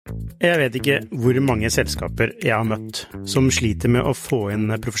Jeg vet ikke hvor mange selskaper jeg har møtt som sliter med å få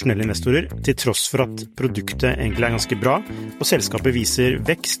inn profesjonelle investorer, til tross for at produktet egentlig er ganske bra, og selskapet viser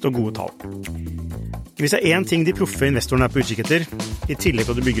vekst og gode tall. Hvis det er en ting de proffe investorene er på utkikk etter, i tillegg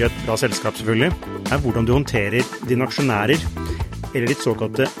til at du bygger et bra selskap selvfølgelig, er hvordan du håndterer dine aksjonærer, eller ditt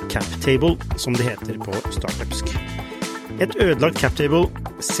såkalte cap table, som det heter på startupsk. Et ødelagt cap table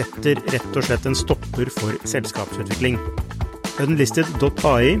setter rett og slett en stopper for selskapsutvikling.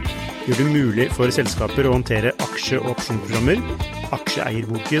 Unlisted.ai gjør det mulig for selskaper å håndtere aksje- og opsjonsprogrammer,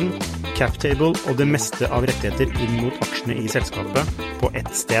 aksjeeierboken, captable og det meste av rettigheter inn mot aksjene i selskapet på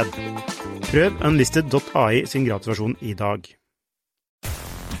ett sted. Prøv Unlisted.ai sin gratisversjon i dag.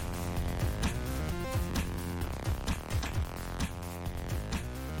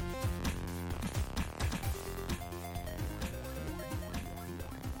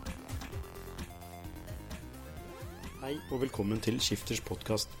 Hei og velkommen til Skifters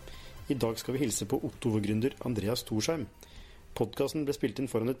podcast. I dag skal vi hilse på Ottovo-gründer Andreas Thorsheim. Podcasten ble spilt inn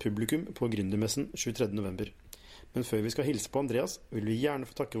foran et publikum på Gründermessen 23. november. Men før vi skal hilse på Andreas, vil vi gjerne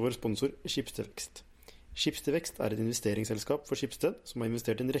få takke vår sponsor Schibsted Vekst. Schibsted Vekst er et investeringsselskap for Schibsted som har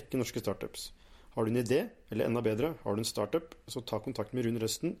investert i en rekke norske startups. Har du en idé, eller enda bedre, har du en startup, så ta kontakt med Rune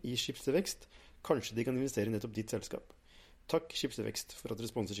Røsten i Schibsted Vekst. Kanskje de kan investere i nettopp ditt selskap. Takk Schibsted Vekst for at dere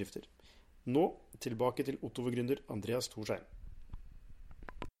sponser Skifter. Nå tilbake til Ottovo-gründer Andreas Thorsheim.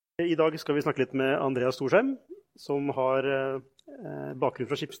 I dag skal vi snakke litt med Andreas Thorsheim, som har bakgrunn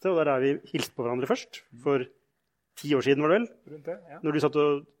fra Schibsted, og der er vi hilst på hverandre først, for 10 år siden var det vel? Rundt det, ja. Når du satt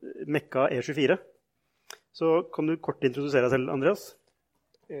og mekka E24. Så kan du kort introdusere deg selv, Andreas?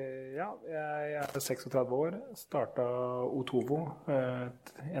 Ja, jeg er 36 år, startet Otovo,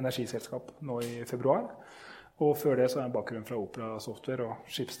 et energiselskap nå i februar. Og før det så er jeg en bakgrunn fra Opera Software og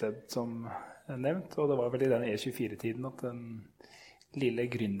Schibsted som nevnt. Og det var vel i den E24-tiden at den lille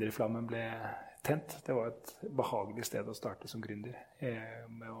gründerflammen ble tent. Det var et behagelig sted å starte som gründer,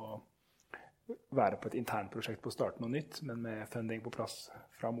 med å være på et internprosjekt på starten og nytt, men med funding på plass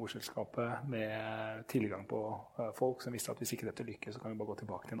fra morselskapet, med tilgang på folk som visste at hvis ikke dette lykkes, så kan vi bare gå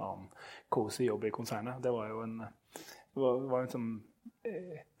tilbake til en annen cozy jobb i konsernet. Det var jo en sånn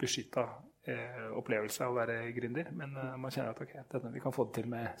beskyttet opplevelse av å være gründer, men man kjenner at okay, vi kan få det til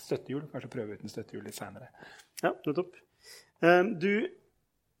med støttehjul, kanskje prøve uten støttehjul litt senere. Ja, nettopp.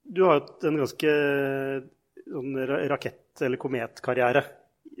 Du har hatt en ganske sånn rakett- eller kometkarriere,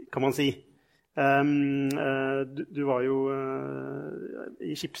 kan man si. Du var jo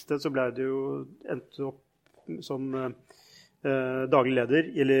i Schibsted, så ble du jo endt opp som daglig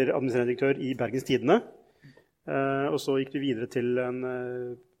leder eller administrerende direktør i Bergens Tidende. Og så gikk du videre til en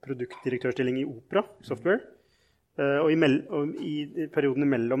produktdirektørstilling i Opera Software. Og i perioden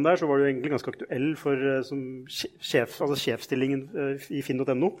imellom der så var du egentlig ganske aktuell som sjefsstillingen i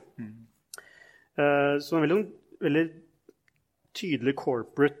Finn.no. Så en veldig tydelig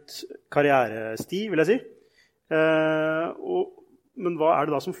corporate karrieresti, vil jeg si. Men hva er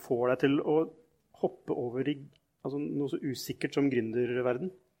det da som får deg til å hoppe over i noe så usikkert som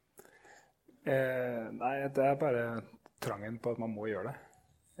gründerverden? Nei, det er bare trangen på at man må gjøre det.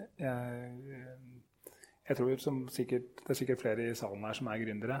 Jeg tror det er sikkert flere i salen her som er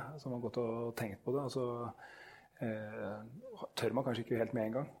gründere, som har gått og tenkt på det, og så tør man kanskje ikke helt med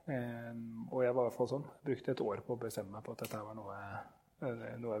en gang. Og jeg var i hvert fall sånn. Brukte et år på å bestemme meg på at dette var noe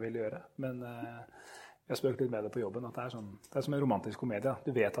jeg ville gjøre. Men jeg spøkte litt med det på jobben, at det er som en romantisk komedie.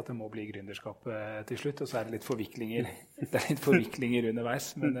 Du vet at det må bli gründerskap til slutt, og så er det litt forviklinger. Det er litt forviklinger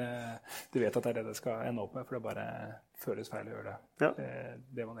underveis, men du vet at det er det skal ende opp med, for det bare føles feil å gjøre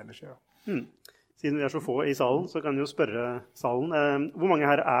det man ellers gjør. Siden vi er så få i salen, så kan vi jo spørre salen. Hvor mange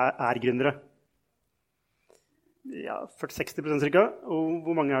her er gründere? Ja, 40-60% cirka. Og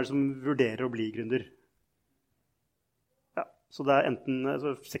hvor mange er det som vurderer å bli gründer? Ja, så det er enten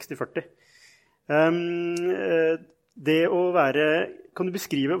 60-40. Det å være... Kan du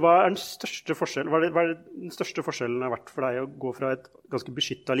beskrive, hva er den største forskjellen? Hva er den største forskjellen har vært for deg å gå fra et ganske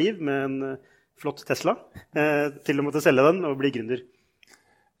beskyttet liv med en flott Tesla til å måtte selge den og bli gründer?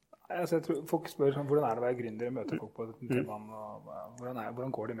 Altså, jeg tror folk spør hvordan er det å være gründer og møte folk på TV-en, og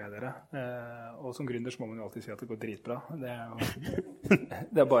hvordan går det med dere? Og som gründer så må man jo alltid si at det går dritbra.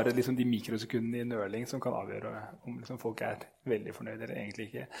 Det er bare liksom de mikrosekundene i nøling som kan avgjøre om liksom folk er veldig fornøyde eller egentlig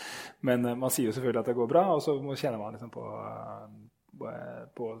ikke. Men man sier jo selvfølgelig at det går bra, og så kjenner man liksom på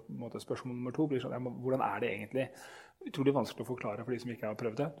en måte spørsmål nummer 2 blir sånn, hvordan er det egentlig? Utrolig vanskelig å forklare for de som ikke har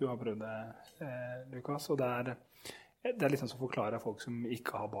prøvd det. Du har prøvd det, Lukas, og det er Det liksom som forklarer folk som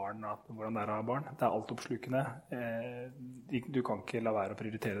ikke har barn, hvordan det å ha barn. Det alt oppslukende. Du kan ikke la være å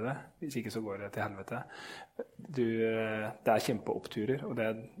prioritere det, hvis ikke så går det til helvete. Det kjempeoppturer, og det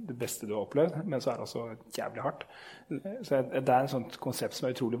det beste du har opplevd, men så det også jævlig hardt. Så det en sånt konsept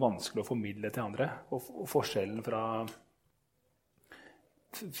som utrolig vanskelig å formidle til andre, og forskjellen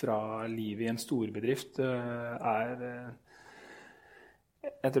fra livet i en storbedrift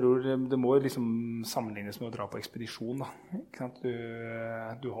jeg tror det må liksom sammenlignes med å dra på ekspedisjon. Da. Ikke sant?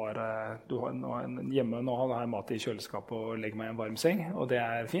 Du har hjemme nå har jeg mat i kjøleskapet og legger meg i en varm seng, og det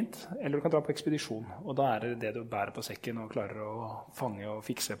fint. Eller du kan dra på ekspedisjon, og da det du bærer på sekken og klarer å fange og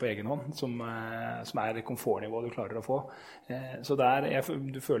fikse på egen hånd, som det komfortnivået du klarer å få. Så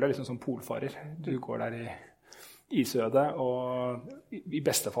du føler deg liksom som polfarer. Du går der i isøde, og i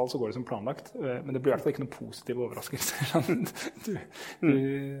beste fall så går det som planlagt, men det blir i hvert fall ikke noen positive overraskelser.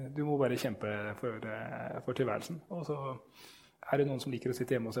 Du må bare kjempe for tilværelsen. Og så det noen som liker å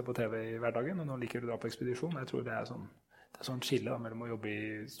sitte hjemme og se på TV i hverdagen, og noen liker å dra på ekspedisjon. Jeg tror det sånn skille mellom å jobbe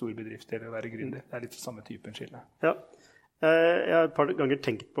i store bedrifter og være gründer. Det litt samme typen skille. Ja. Jeg har et par ganger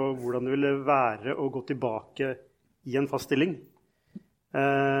tenkt på hvordan det ville være å gå tilbake i en fast stilling.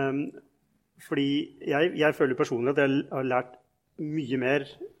 Fordi jeg føler personlig at jeg har lært mye mer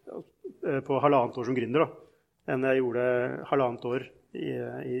på 1,5 år som gründer enn jeg gjorde 1,5 år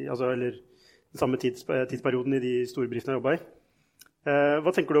eller den samme tidsperioden i de store bedriftene jeg jobbet i.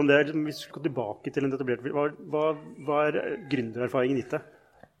 Hva tenker du om det? Hvis du skal gå tilbake til en etablert bedrift, hva gründererfaringen gitt det?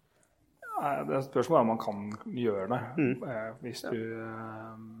 Det spørsmålet om man kan gjøre det. Hvis du...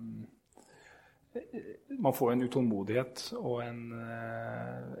 Man får en utålmodighet og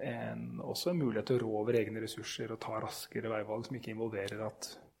også en mulighet til å rå over egne ressurser og ta raskere veivalg som ikke involverer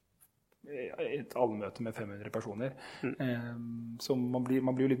et allmøte med 500 personer. Så man blir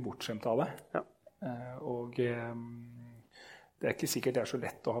jo litt bortskjemt av det. Ja. Og det ikke sikkert det så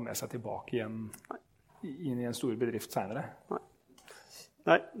lett å ha med seg tilbake igjen inn i en stor bedrift senere.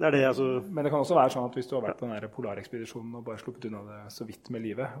 Nei, det det altså. Men det kan også være sånn at hvis du har vært på den polarekspedisjonen og bare sluppet unna det så vidt med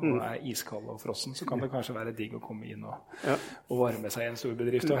livet, og iskald og frossen, så kan det kanskje være digg å komme inn og varme seg i en stor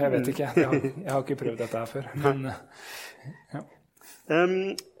bedrift. Og jeg vet ikke, jeg har ikke prøvd dette her før. Men, ja.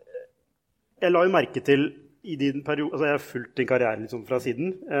 Jeg la jo merke til i din periode, altså jeg har fulgt din karriere litt sånn fra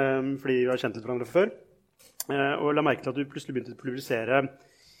siden, fordi vi har kjent litt hverandre før, og la merke til at du plutselig begynte å publisere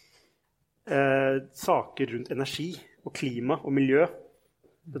saker rundt energi og klima og miljø.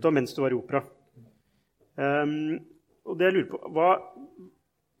 Dette var mens du var i Opera. Og det jeg lurer på,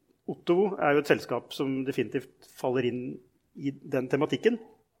 Otovo jo et selskap som definitivt faller inn i den tematikken.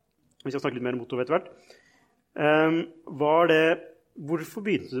 Vi skal snakke litt mer om Otovo etter hvert. Hvorfor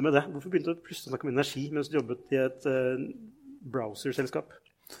begynte du med det? Hvorfor begynte du plutselig å snakke om energi mens du jobbet i et browser-selskap?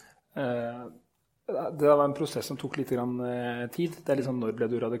 Det var en prosess som tok litt tid. Det litt sånn, når ble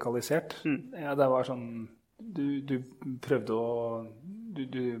du radikalisert? Ja, det var sånn, du prøvde å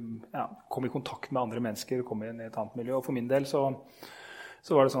komme i kontakt med andre mennesker, komme inn i et annet miljø. Og for min del så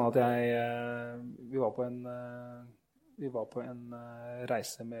var det sånn at vi var på en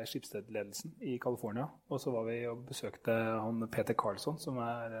reise med Schibsted-ledelsen i California, og så var vi og besøkte han Peter Carlson, som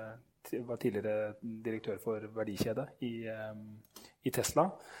var tidligere direktør for verdikjede i Tesla.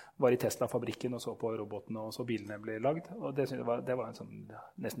 Var i Tesla-fabrikken og så på robotene og så bilene ble lagd. Og det var en sånn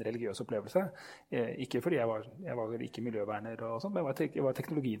nesten religiøs opplevelse. Ikke fordi jeg var ikke miljøverner og sånt, men jeg var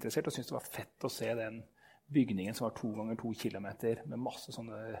teknologiinteressert og syntes det var fett å se den bygningen som var 2 ganger 2 kilometer med masse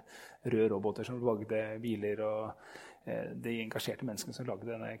sånne røde roboter som lagde biler, og de engasjerte menneskene som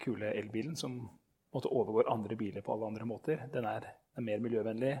lagde denne kule elbilen som måtte overgå andre biler på alle andre måter. Den er mer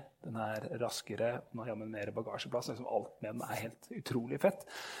miljøvennlig, den raskere, den har mer bagasjeplass. Liksom alt med den helt utrolig fett.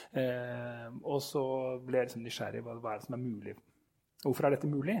 Og så ble jeg liksom nysgjerrig på hva det som mulig. Hvorfor dette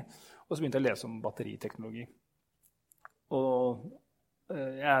mulig? Og så begynte jeg å lese om batteriteknologi. Og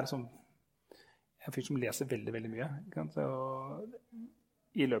jeg en fyr som leser veldig, veldig mye.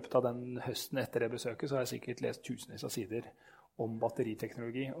 Og i løpet av den høsten etter det besøket så har jeg sikkert lest tusenvis av sider om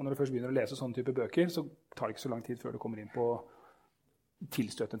batteriteknologi. Og når du først begynner å lese sånne type bøker, så tar det ikke så lang tid før du kommer inn på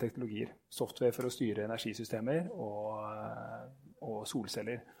tilstøtende teknologier. Software for å styre energisystemer og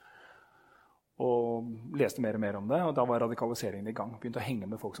solceller. Og leste mer og mer om det, og da var radikaliseringen i gang. Begynte å henge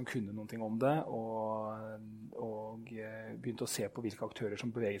med folk som kunne noe om det, og begynte å se på hvilke aktører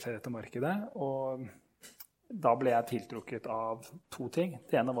som beveget seg i dette markedet. Og da ble jeg tiltrukket av 2 ting.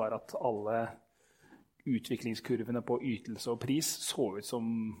 Det ene var at alle utviklingskurvene på ytelse og pris så ut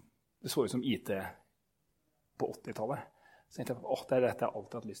som IT på 80-tallet. Så tenkte jeg, det dette jeg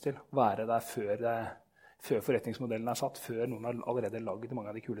alltid hatt lyst til. Være der før forretningsmodellen satt, før noen har allerede laget mange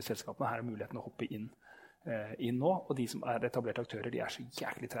av de kule selskapene. Her muligheten å hoppe inn inn nå, og de som etablerte aktører, de så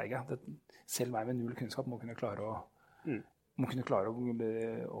jæklig treige. Selv meg med null kunnskap må kunne klare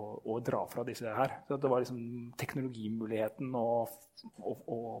å dra fra disse her. Så det var liksom teknologimuligheten og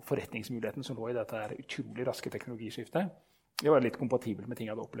forretningsmuligheten som lå i dette her utrolig raske teknologiskiftet. Det var litt kompatibelt med ting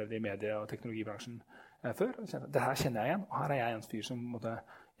jeg hadde opplevd i medie- og teknologibransjen før. Det her kjenner jeg igjen, og her jeg en fyr som jeg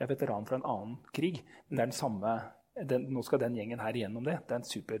er veteran fra en annen krig. Men det den samme... nå skal den gjengen her igjennom det. Det en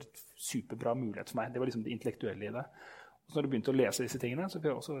superbra mulighet for meg. Det var liksom det intellektuelle i det. Og så når du begynte å lese disse tingene, så fikk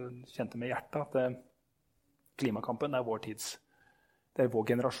jeg også kjente med hjertet at klimakampen det vår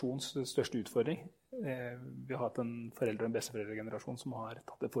generasjons største utfordring. Vi har hatt en foreldre- og en besteforeldregenerasjon som har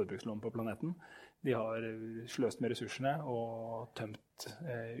tatt et forbrukslån på planeten. De har sløst med ressursene og tømt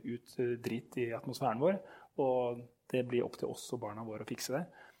ut drit i atmosfæren vår. Og det blir opp til oss og barna våre å fikse det.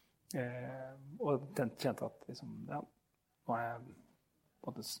 Og den kjente at liksom, nå jeg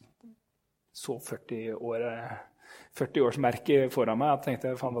så 40-årsmerke foran meg. Jeg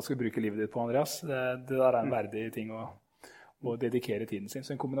tenkte, faen, hva skal du bruke livet ditt på, Andreas? Det der en verdig ting å dedikere tiden sin. Så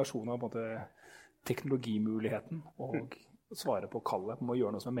en kombinasjon av både teknologimuligheten og svare på kallet om å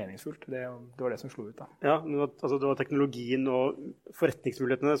gjøre noe som meningsfullt. Det var det som slo ut da. Ja, altså det var teknologien og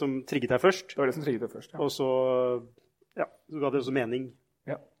forretningsmulighetene som trigget deg først. Det var det som trigget deg først, ja. Og så ga det også mening.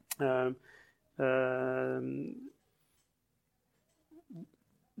 Ja.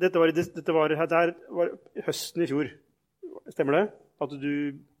 Dette var høsten i fjor, stemmer det?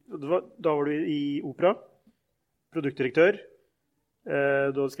 Da var du i Opera, produktdirektør.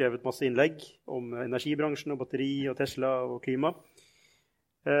 Du hadde skrevet masse innlegg om energibransjen og batteri og Tesla og klima.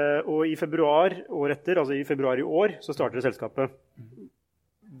 Og i februar året etter, altså i februar i år, så startet selskapet.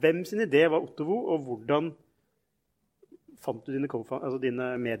 Hvem sin idé var Otovo, og hvordan fant du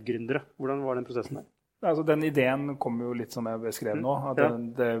dine medgründere? Hvordan var den prosessen der? Altså, den ideen kom jo litt som jeg beskrev nå. At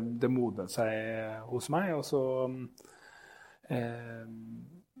det modnet seg hos meg.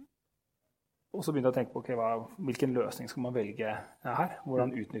 Og så begynte jeg å tenke på hvilken løsning skal man velge her?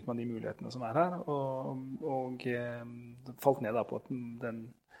 Hvordan utnytter man de mulighetene som her? Og falt ned da på at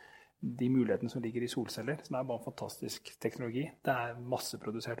de mulighetene som ligger i solceller, som bare en fantastisk teknologi. Det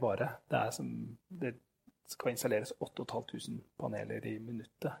masseprodusert vare. Det skal installeres 8.500 paneler i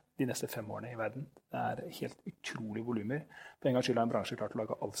minuttet de neste 5 årene i verden. Det helt utrolig volumer. For en gang skyld har en bransje klart å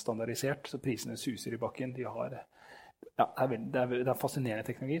lage alt standardisert, så prisene suser i bakken. Det fascinerende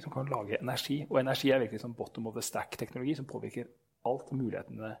teknologi som kan lage energi. Og energi virkelig sånn bottom of the stack-teknologi som påvirker alt.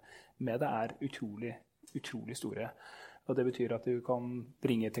 Mulighetene med det utrolig, utrolig store. Og det betyr at du kan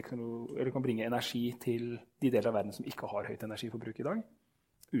bringe energi til de deler av verden som ikke har høyt energiforbruk i dag,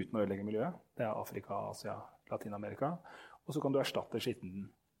 uten å ødelegge miljøet. Det Afrika, Asia, Latin-Amerika. Og så kan du erstatte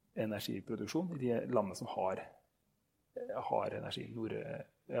skitten energiproduksjon i de landene som har energi.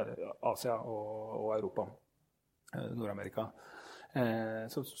 Asia og Europa. Nord-Amerika.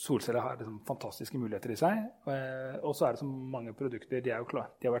 Så solceller har liksom fantastiske muligheter i seg. Og så det så mange produkter. De har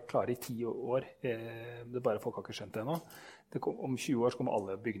vært klare i 10 år. Det bare folk har ikke skjønt det ennå. Om 20 år så kommer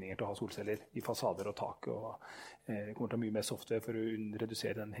alle bygninger til å ha solceller i fasader og tak. Og kommer til å ha mye mer software for å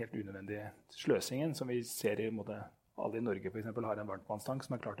redusere den helt unødvendige sløsingen som vi ser i alle i Norge for eksempel, har en varmtvannstank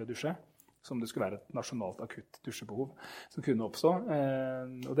som klar til å dusje. Som det skulle være et nasjonalt akutt dusjebehov som kunne oppstå.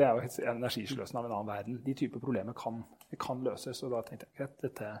 Og det jo energisløsende av en annen verden. De typer problemer kan løses. Og da tenkte jeg at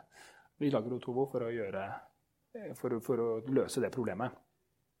vi lager Otovo for å løse det problemet.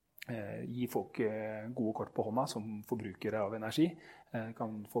 Gi folk gode kort på hånda som forbrukere av energi.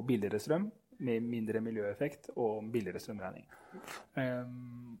 Kan få billigere strøm med mindre miljøeffekt og billigere strømregning.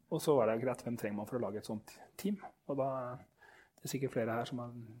 Og så var det greit, hvem trenger man for å lage et sånt team? Og da det sikkert flere her som har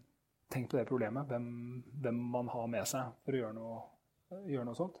tenkt på det problemet, hvem man har med seg for å gjøre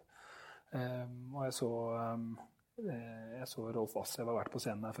noe sånt. Og jeg så Rolf Vass, jeg har vært på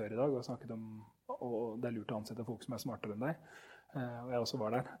scenen her før i dag og snakket om og det lurt å ansette folk som smartere enn deg. Og jeg også var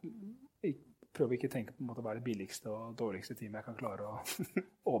der. Jeg prøver ikke å tenke på hva det billigste og dårligste teamet jeg kan klare å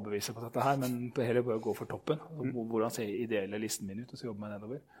overbevise på dette her, men heller bare gå for toppen. Hvordan ser ideelle listen min ut, og så jobbe meg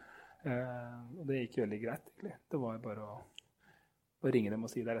nedover. Og det gikk veldig greit, egentlig. Det var bare å ringe dem og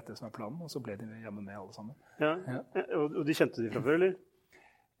si det dette som planen, og så ble de hjemme med alle sammen. Ja. Og de kjente de fra før, eller?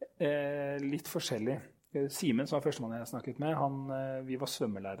 Litt forskjellig. Simen, som var førstemann jeg snakket med, vi var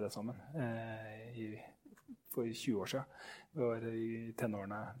svømmelærere sammen for 20 år siden. Vi var i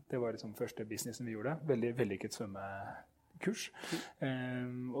tenårene. Det var liksom første businessen vi gjorde. Veldig vellykket svømmekurs.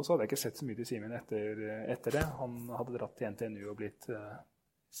 Og så hadde jeg ikke sett så mye til Simen etter det. Han hadde dratt til NTNU og blitt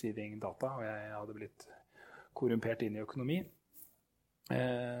Siving Data, og jeg hadde blitt korrumpert inn i økonomi.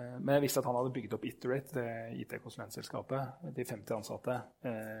 Men jeg visste at han hadde bygget opp Iterate, det IT-konsulentselskapet, de 50 ansatte.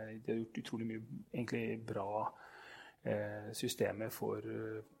 De har gjort utrolig mye egentlig bra systemer for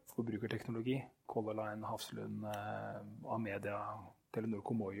brukerteknologi. Color Line, Hafslund, Amedia, Telenor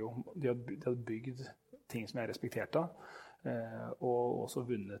Comoyo. De hadde bygd ting som jeg respekterte, og også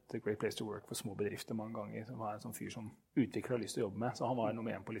vunnet Great Place to Work for små bedrifter mange ganger. Som var en sånn fyr som utvikler har lyst til å jobbe med, så han var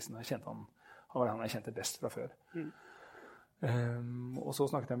nummer 1 på listen. Han var han jeg kjente best fra før. Og så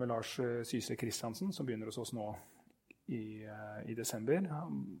snakket jeg med Lars Syse Kristiansen, som begynner hos oss nå i desember.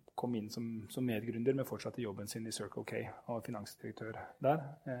 Han kom inn som medgründer, men fortsatte jobben sin i Circle K. Han var finansdirektør der.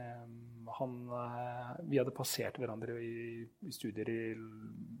 Vi hadde passert hverandre i studier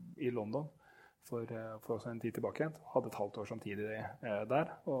i London for også en tid tilbake. Hadde et halvt år samtidig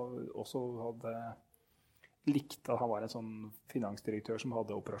der, og også hadde likt at han var en sånn finansdirektør som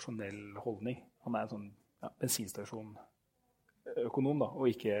hadde operasjonell holdning. Han en sånn bensinstasjon økonom da, og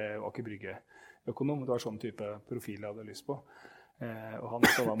ikke Aker Brygge økonom. Det var sånn type profil jeg hadde lyst på. Og han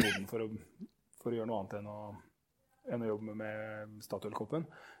også var moden for å gjøre noe annet enn å jobbe med Statoil-koppen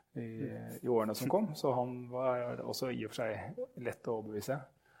i årene som kom. Så han var også i og for seg lett å overbevise.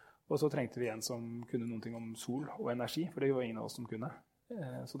 Og så trengte vi en som kunne noen ting om sol og energi, for det var ingen av oss som kunne.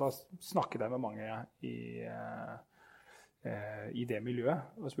 Så da snakket jeg med mange i det miljøet,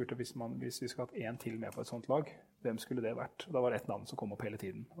 og spurte hvis vi skulle hatt en til med på et sånt lag, hvem skulle det vært? Og da var det et navn som kom opp hele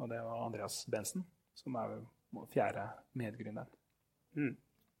tiden, og det var Andreas Bensen, som 4. medgründeren.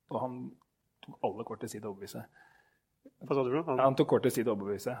 Og han tok alle kort til side å overbevise. Hva sa du for noe? Han tok kort til side å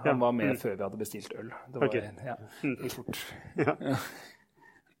overbevise. Han var med før vi hadde bestilt øl. Det var fort.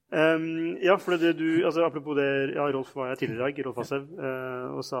 For apropos det, Rolf var jeg tidligere i dag, Rolf Assev,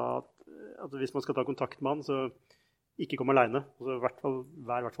 og sa at hvis man skal ta kontakt med han, så ikke kom alene. Altså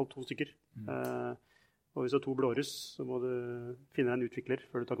vær i hvert fall 2 stykker. Og hvis du har 2 blårus, så må du finne en utvikler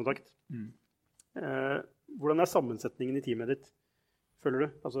før du tar kontakt. Hvordan sammensetningen i teamet ditt, føler du?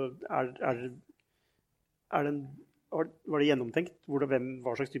 Altså, var det gjennomtenkt?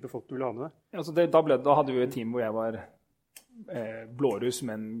 Hva slags type folk du ville ha med deg? Altså da hadde vi et team hvor jeg var blårus,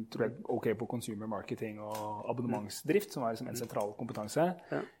 men tror jeg ok på consumer marketing og abonnementsdrift, som var liksom en sentral kompetanse.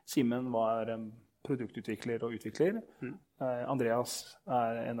 Simen var produktutvikler og utvikler. Andreas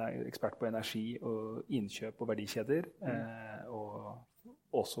en ekspert på energi og innkjøp og verdikjeder, og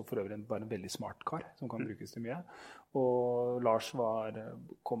også for øvrig bare en veldig smart kar som kan brukes til mye. Og Lars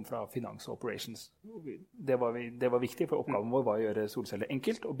kom fra finans og operations. Det var viktig, for oppgaven vår var å gjøre solceller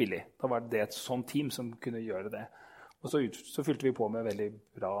enkelt og billig. Da var det et sånt team som kunne gjøre det. Og så fylte vi på med veldig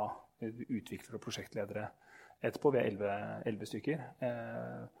bra utviklere og prosjektledere etterpå. Vi 11 stykker.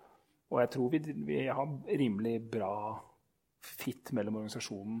 Og jeg tror vi har rimelig bra fit mellom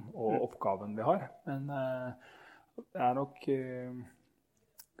organisasjonen og oppgaven vi har. Men det nok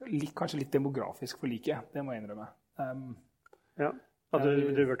kanskje litt demografisk for like, det må jeg innrømme. Hadde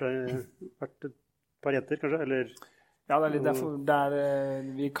du vært et par jenter, kanskje? Eller? Ja, det litt derfor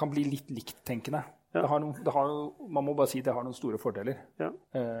vi kan bli litt likt-tenkende. Man må bare si det har noen store fordeler.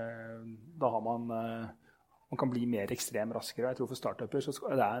 Da har man kan bli mer ekstrem raskere. Jeg tror for startuper så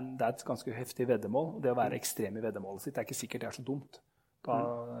det et ganske heftig veddemål. Og det å være ekstrem i veddemålet sitt, det ikke sikkert det så dumt.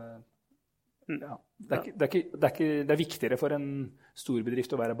 Det viktigere for en stor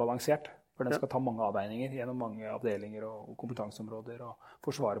bedrift å være balansert, for den skal ta mange avveininger gjennom mange avdelinger og kompetanseområder og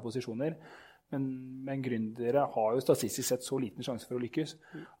forsvare posisjoner. Men gründere har jo statistisk sett så liten sjanse for å lykkes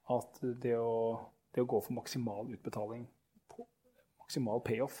at det å gå for maksimal utbetaling, maksimal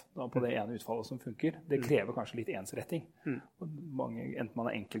payoff på det ene utfallet som funker, det krever kanskje litt ensretting. Enten man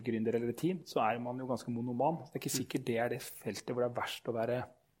enkeltgründer eller et team, så man jo ganske monoman. Det ikke sikkert det det feltet hvor det verst å være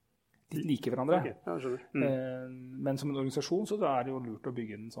like hverandre. Men som en organisasjon så det jo lurt å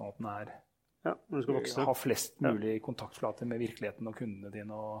bygge den sånn at den har flest mulig kontaktflater med virkeligheten og kundene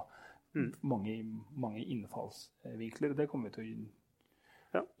dine og mange innfallsvinkler. Det kommer vi til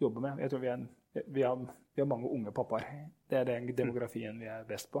å jobbe med. Jeg tror vi har mange unge pappaer. Det den demografien vi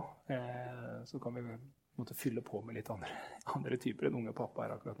best på. Så kan vi måtte fylle på med litt andre typer enn unge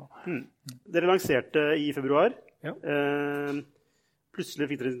pappaer akkurat nå. Dere lanserte i februar. Plutselig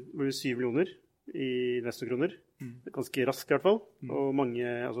fikk dere 7 millioner i investorkroner. Ganske raskt i hvert fall. Og mange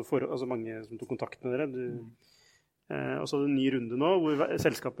som tok kontakt med dere. Og så en ny runde nå, hvor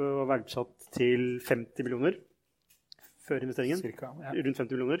selskapet var verdsatt til 50 millioner før investeringen. Cirka, rundt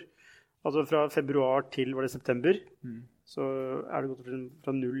 50 millioner. Altså fra februar til var det september, så det gått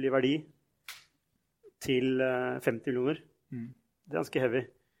fra 0 i verdi til 50 millioner. Det ganske heavy.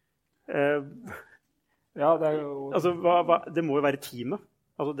 Ja, det jo... Altså, det må jo være teamet.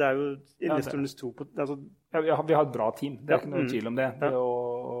 Altså, det jo investorenes tro på... Altså, vi har et bra team, det ikke noen tvil om det.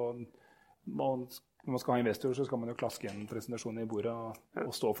 Når man skal ha investorer, så skal man jo klaske en presentasjon i bordet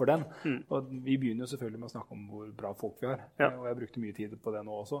og stå for den. Og vi begynner jo selvfølgelig med å snakke om hvor bra folk vi har. Og jeg brukte mye tid på det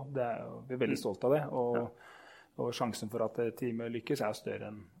nå også. Vi veldig stolt av det. Og sjansen for at teamet lykkes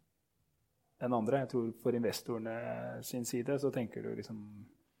større enn andre. Jeg tror for investorene sin side så tenker du liksom...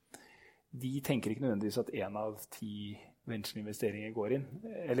 De tenker ikke nødvendigvis at 1 av 10 ventureinvesteringer går inn.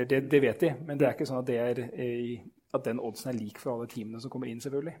 Eller det vet de, men det ikke sånn at, at den oddsen lik for alle teamene som kommer inn,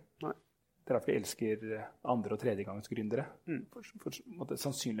 selvfølgelig. Nei. Det derfor vi elsker andre- og tredjegangens gründere.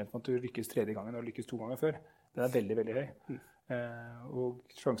 Sannsynligheten for at du lykkes 3. gangen og lykkes 2 ganger før, den veldig, veldig høy.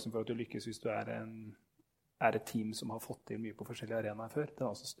 Og sjansen for at du lykkes hvis du et team som har fått til mye på forskjellige arenaer før,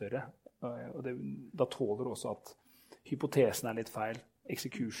 den også større. Og da tåler du også at hypotesen litt feil.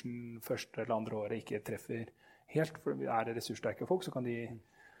 Execution første eller andre året ikke treffer helt. For det ressurssterke folk, så kan de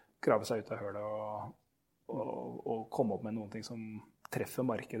grave seg ut av hølet og komme opp med noen ting som treffer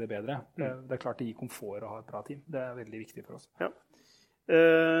markedet bedre. Det klart det gir komfort å ha et bra team. Det veldig viktig for oss. Ja.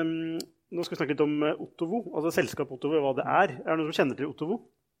 Nå skal vi snakke litt om Otovo, altså selskap Otovo, hva det Er det noen som kjenner til Otovo?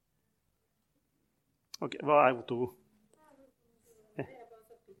 Ok, hva Otovo?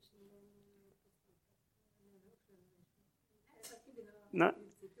 Nei,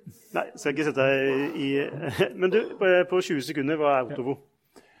 skal ikke sette deg i... Men du, på 20 sekunder, hva Otovo?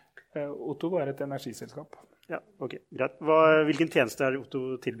 Otovo et energiselskap. Ja, ok, greit. Hvilken tjeneste det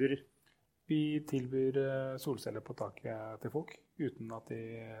Otovo tilbyr? Vi tilbyr solceller på taket til folk, uten at de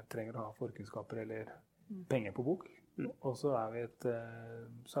trenger å ha forkunnskaper eller penger på bok. Og så vi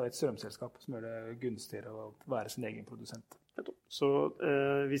et strømselskap som gjør det gunstigere å være sin egen produsent. Så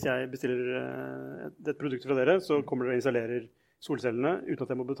hvis jeg bestiller et produkt fra dere, så kommer dere og installerer solcellene uten at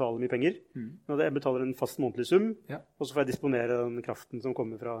jeg må betale mye penger. Når jeg betaler en fast månedlig sum, og så får jeg disponere den kraften som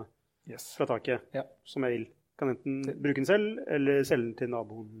kommer fra taket, som jeg vil. Kan enten bruke den selv, eller selge den til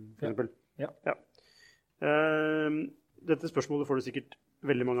naboen, for eksempel. Ja. Dette spørsmålet får du sikkert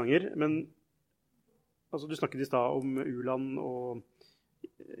veldig mange ganger, men altså, du snakket i sted om U-land og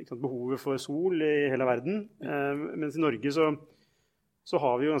behovet for sol i hele verden, mens i Norge så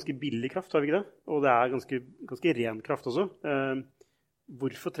har vi jo ganske billig kraft, har vi ikke det? Og det ganske ren kraft også.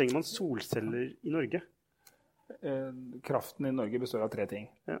 Hvorfor trenger man solceller i Norge? Kraften i Norge består av 3 ting.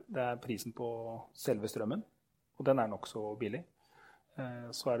 Det prisen på selve strømmen, og den nok så billig.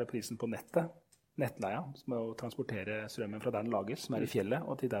 Så det prisen på nettet, nettleia, som å transportere strømmen fra der den lages, som i fjellet,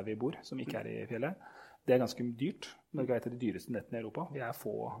 og til der vi bor, som ikke i fjellet. Det ganske dyrt. Norge et av de dyreste nettene i Europa. Vi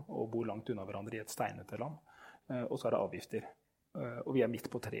få og bor langt unna hverandre i et steinete land. Og så det avgifter. Og vi midt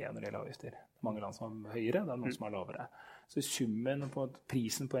på treet når det gjelder avgifter. Mange land som høyere, det noen som lavere. Så i summen på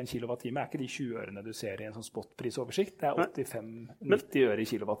prisen på en kilowattime ikke de 20 ørene du ser i en sånn spotprisoversikt. Det 85-90 øre i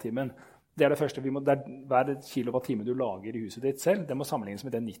kilowattimen. Det det første. Hver kilowattime du lager i huset ditt selv, det må sammenlignes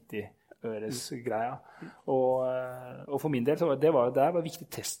med den 90-øres greia. Og for min del, så det var et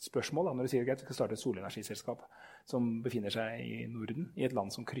viktig testspørsmål da, når du sier at du skal starte et solenergiselskap som befinner seg i Norden, i et land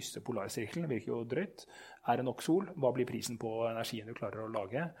som krysser polarsirkelen, virker jo drøyt. Det nok sol? Hva blir prisen på energien du klarer å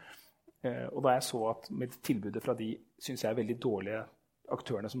lage? Og da jeg så at med tilbudet fra de, synes jeg, veldig dårlige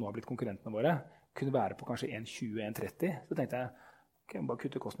aktørene som nå har blitt konkurrentene våre, kunne være på kanskje 1,20-1,30, så tenkte jeg, ok, jeg må bare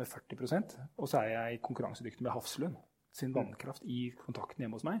kutte kost med 40%, og så jeg konkurransedyktig med Hafslund, sin vannkraft i kontakten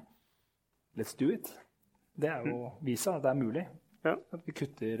hjemme hos meg. Let's do it. Det jo visa, det mulig. At vi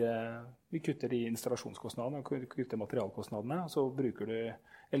kutter de installasjonskostnadene og kutter materialkostnadene, og så bruker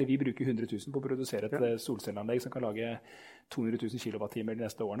vi bruker 100 000 på å produsere et solcelleanlegg som kan lage 200 000 kilowattimer de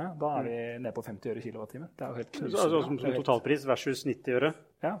neste årene. Da vi nede på 50 øre kilowattimen. Det jo helt knusende. Altså som totalpris versus 90 øre?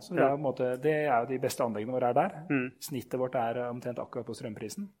 Ja, så det jo de beste anleggene våre der. Snittet vårt omtrent akkurat på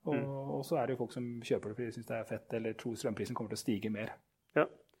strømprisen. Og så det jo folk som kjøper det fordi de synes det fett, eller tror strømprisen kommer til å stige mer.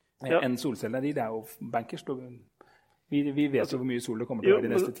 Enn solcellene, det jo bankers. Vi vet jo hvor mye sol det kommer til å være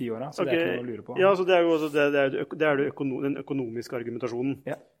de neste 10 årene, så det ikke noe å lure på. Ja, altså det den økonomiske argumentasjonen.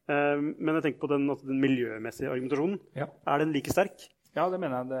 Men jeg tenker på den miljømessige argumentasjonen. Den like sterk? Ja, det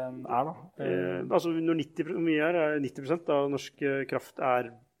mener jeg den da. Altså når 90% av norsk kraft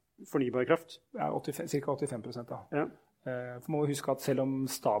fornybar kraft? Ja, ca. 85% da. For man må huske at selv om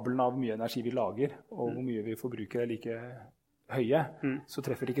stabelen av mye energi vi lager, og hvor mye vi forbruker like høye, så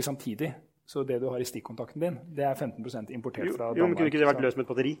treffer det ikke samtidig. Så det du har i stikkontakten din, det 15% importert fra Danmark. Jo, men kunne ikke det vært løst med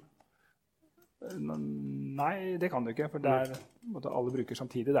et batteri? Nei, det kan du ikke, for alle bruker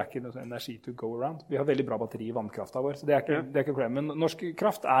samtidig. Det ikke noe energi to go around. Vi har veldig bra batteri i vannkraften vår, så det ikke problem. Men norsk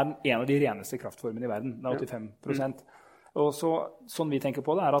kraft en av de reneste kraftformene i verden. Det 85%. Og sånn vi tenker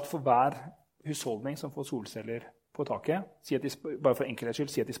på det, at for hver husholdning som får solceller på taket, bare for enkelhets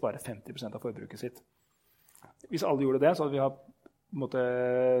skyld, si at de sparer 50% av forbruket sitt. Hvis alle gjorde det, så hadde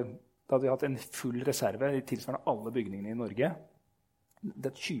vi hatt en full reserve i tilsvarende alle bygningene i Norge. Det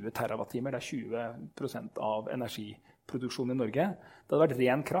er 20 terawattimer, det er 20% av energiproduksjonen i Norge. Det hadde vært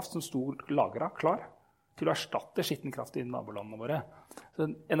ren kraft som sto lagret, klar til å erstatte skitten kraft i nabolandene våre. Så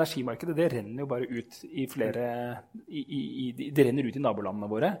energimarkedet det renner jo bare ut det renner ut i nabolandene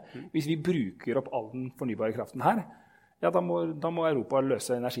våre. Hvis vi bruker opp all den fornybare kraften her, ja, da må Europa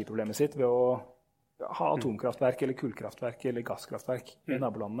løse energiproblemet sitt ved å ha atomkraftverk eller kullkraftverk eller gasskraftverk i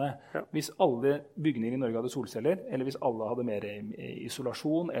nabolandene. Ja. Hvis alle bygninger i Norge hadde solceller, eller hvis alle hadde mer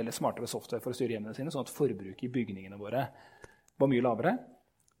isolasjon eller smartere software for å styre hjemmene sine, sånn at forbruket i bygningene våre var mye lavere,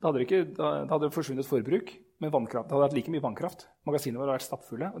 da hadde det forsvunnet forbruk, men det hadde vært like mye vannkraft. Magasinene våre hadde vært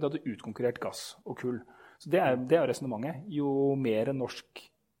stappfulle, og det hadde utkonkurrert gass og kull. Så det er resonemanget. Jo mer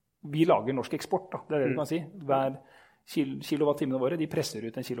vi lager norsk eksport, da. Det er det du kan si. Hver kilowattimene våre, de presser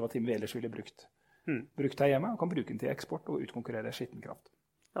ut en kilowattime vi ellers ville brukt her hjemme, og kan bruke den til eksport og utkonkurrere skitten kraft.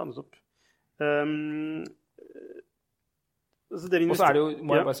 Ja, nettopp. Og så er det jo,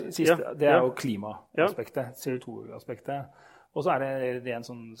 må jeg bare si, det er jo klimaaspektet, CO2-aspektet. Og så er det en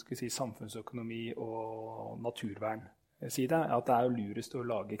sånn, skal vi si, samfunnsøkonomi og naturvern-side, at det er jo lurest å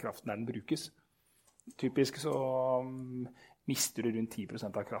lage kraften der den brukes. Typisk så mister du rundt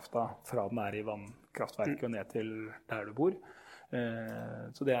 10% av krafta fra den i vannkraftverket og ned til der du bor.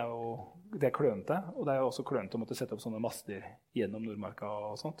 Så det er klønete, og det er jo også klønete å måtte sette opp sånne master gjennom Nordmarka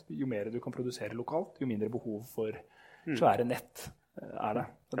og sånt. Jo mer du kan produsere lokalt, jo mindre behov for svære nett er det.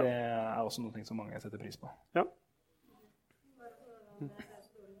 Så det er også noe som mange setter pris på. Ja. Ja.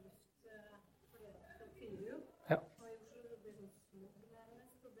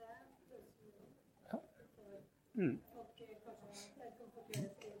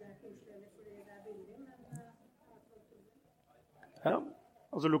 Ja,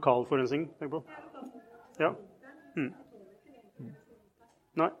 altså lokal forurensning, tenker på. Ja.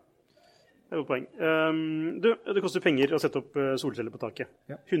 Nei, det er et poeng. Det koster penger å sette opp solceller på taket.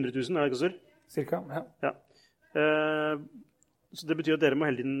 100 000 er det koster? Cirka, ja. Så det betyr at dere må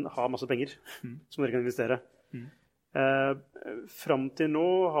hele tiden ha masse penger som dere kan investere. Fram til nå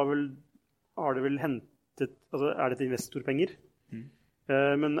har det vel hentet, altså er det investorpenger?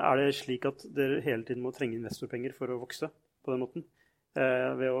 Men er det slik at dere hele tiden må trenge investorpenger for å vokse på den måten?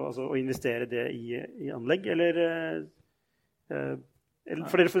 Ved å investere det i anlegg, eller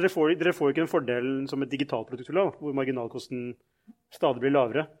for dere får jo ikke den fordelen som et digitalt produkt, hvor marginalkosten stadig blir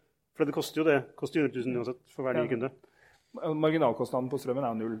lavere. For det koster jo 100 000 uansett for hver nye kunde. Marginalkostnaden på strømmen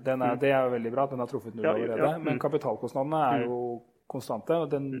er null. Det er veldig bra at den har truffet null allerede. Men kapitalkostnadene er jo konstante, og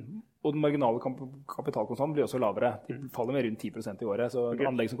den marginale kapitalkostnaden blir også lavere. De faller med rundt 10% i året, så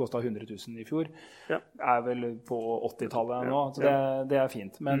anlegg som kostet 100 000 i fjor er vel på 80-tallet nå, så det er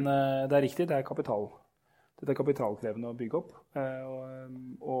fint. Men det er riktig, det er kapitalkrevende å bygge opp,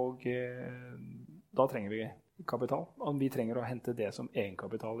 og da trenger vi kapital. Om vi trenger å hente det som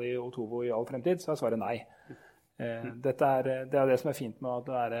egenkapital i Otovo i all fremtid, så er svaret nei. Det er det som er fint med å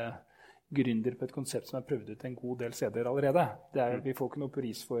være gründer på et konsept som er prøvd ut en god del steder allerede. Vi får ikke noe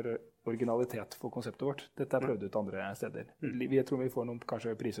pris for originalitet for konseptet vårt. Dette er prøvd ut andre steder. Jeg tror vi får noen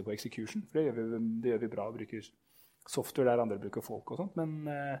kanskje priser på execution, for det gjør vi bra å bruke software der andre bruker folk og sånt,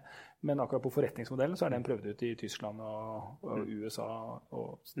 men akkurat på forretningsmodellen så er den prøvd ut i Tyskland og USA og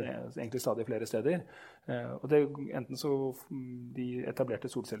egentlig stadig flere steder. Og enten så de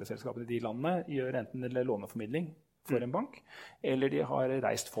etablerte solcelleselskapene i de landene gjør enten låneformidling for en bank, eller de har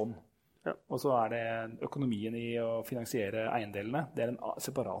reist fond. Og så er det økonomien i å finansiere eiendelene. Det er en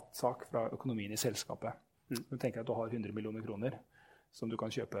separat sak fra økonomien i selskapet. Du tenker at du har 100 millioner kroner som du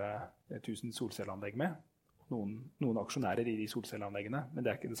kan kjøpe 1000 solcelleanlegg med. Noen aksjonærer i de solcelleanleggene, men det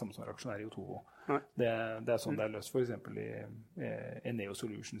er ikke det samme som aksjonærer i Otovo. Det er sånn det er løst for eksempel i Eneo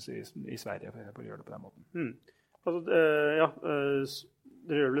Solutions i Sverige, for eksempel, gjør det på den måten.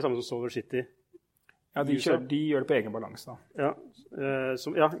 Dere gjør det samme som Solar City. Ja, de gjør det på egen balanse da.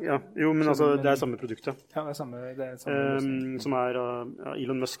 Jo, men altså, det er samme produktet. Ja, det er samme som er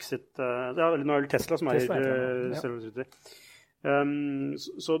Elon Musk sitt, nå er det Tesla som er Solar City.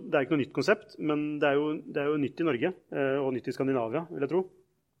 Så det er ikke noe nytt konsept, men det er jo nytt i Norge, og nytt i Skandinavia, vil jeg tro.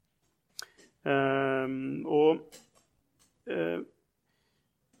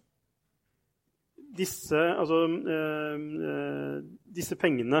 Disse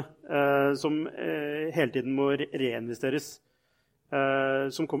pengene som hele tiden må reinvesteres,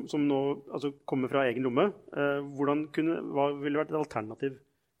 som nå kommer fra egen lomme, hva ville vært et alternativ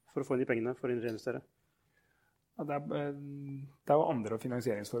for å få inn de pengene for å reinvestere? Det er jo andre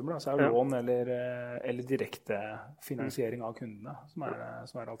finansieringsformer. Så er det lån eller direkte finansiering av kundene som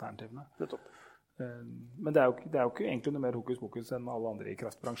er alternativene. Men det er jo ikke egentlig noe mer hokus pokus enn alle andre i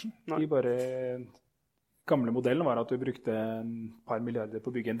kraftbransjen. Gamle modellen var at du brukte et par milliarder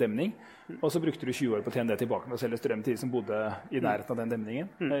på å bygge en demning, og så brukte du 20 år på å tjene det tilbake med å selge strøm til de som bodde i nærheten av den demningen.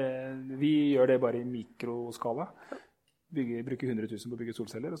 Vi gjør det bare i mikroskala. Bruker 100 000 på å bygge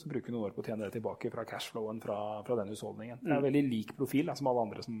solceller, og så bruker noen år på å tjene det tilbake fra cashflowen fra den husholdningen. Det er en veldig lik profil som alle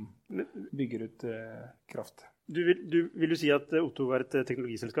andre som bygger ut kraft. Vil du si at Otto er et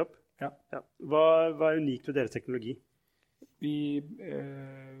teknologiselskap? Ja. Hva er unikt ved deres teknologi?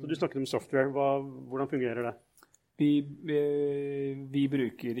 Så du snakket om software. Hvordan fungerer det? Vi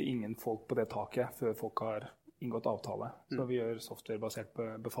bruker ingen folk på det taket før folk har inngått avtale. Så vi gjør software basert på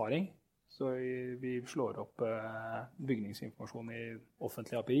befaring. Så vi slår opp bygningsinformasjon i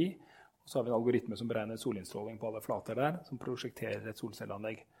offentlig API. Og så har vi en algoritme som beregner solinnstråling på alle flater der, som prosjekterer et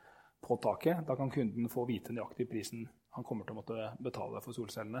solcelleanlegg på taket. Da kan kunden få vite nøyaktig prisen han kommer til å måtte betale for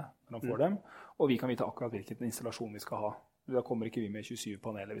solcellene når han får dem. Og vi kan vite akkurat hvilken installasjon vi skal ha. Da kommer ikke vi med 27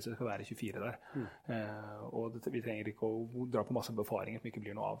 paneler hvis det skal være 24 der. Og vi trenger ikke å dra på masse befaringer som ikke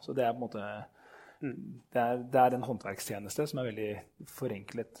blir noe av. Så det er på en måte det er en håndverkstjeneste som er veldig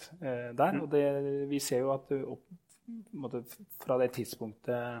forenklet der. Og vi ser jo at fra det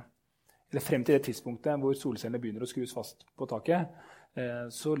tidspunktet, eller frem til det tidspunktet hvor solcellene begynner å skrus fast på taket,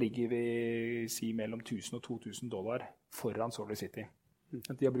 så ligger vi mellom $1000 og $2000 foran SolarCity.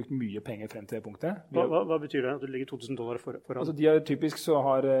 De har brukt mye penger frem til det punktet. Hva betyr det? At du ligger $2000 foran? Altså typisk så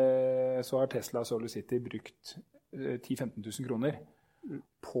har Tesla og SolarCity brukt 10-15 000 kroner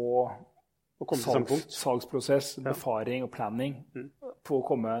på salgsprosess, befaring og planning på å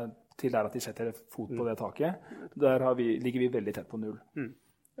komme til der at de setter fot på det taket. Der ligger vi veldig tett på null.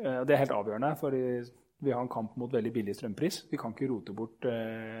 Det er helt avgjørende, for vi har en kamp mot veldig billig strømpris. Vi kan ikke rote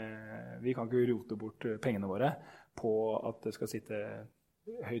bort pengene våre på at det skal sitte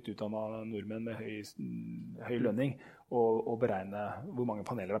høyt utdannet nordmenn med høy lønning og beregne hvor mange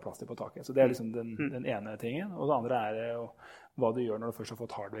paneler det er plass til på taket. Så det er liksom den ene tingen. Og det andre er hva du gjør når du først har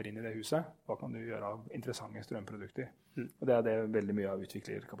fått hardware inn i det huset. Hva kan du gjøre av interessante strømprodukter? Og det er det veldig mye av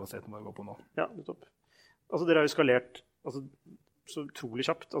utviklerkapasiteten vår går på nå. Ja, nettopp. Altså dere har jo skalert så utrolig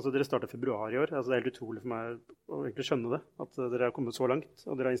kjapt. Altså dere startet februar i år. Altså det er helt utrolig for meg å egentlig skjønne det, at dere har kommet så langt.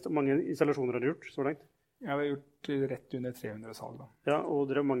 Og dere har mange installasjoner har dere gjort så langt. Ja, vi har gjort rett under 300 salg da. Ja, og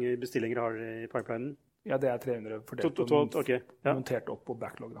dere har mange bestillinger har dere i pipelinen? Ja, det er 300 fordelt og montert opp på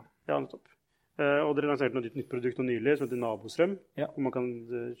backlog da. Ja, nettopp. Og dere lanserte noe nytt produkt nå nylig, som heter Nabostrøm, hvor man kan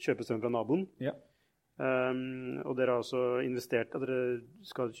kjøpe strøm fra naboen. Ja. Og dere har også investert, dere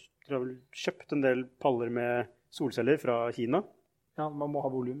har vel kjøpt en del paller med solceller fra Kina? Ja, man må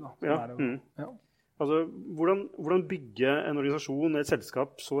ha volum da. Ja. Altså, hvordan bygge en organisasjon, et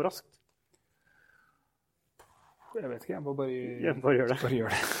selskap så raskt? Jeg vet ikke, jeg må bare gjør det. Bare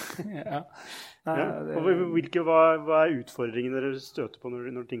gjør det. Ja. Hva er utfordringene dere støter på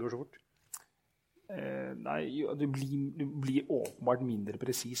når ting går så fort? Du blir åpenbart mindre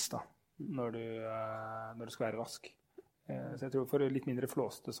presis da, når du skal være rask. Så jeg tror for litt mindre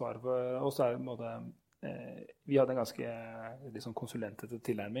flåste svar for oss er vi hadde en ganske liksom konsulentete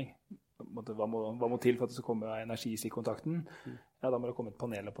tilnærming. Hva må til for at det skal komme energis i kontakten? Ja, da må det komme et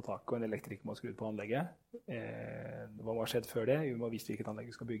panel på taket, og en elektriker må skru på anlegget. Hva må ha skjedd før det? Vi må vise hvilket anlegg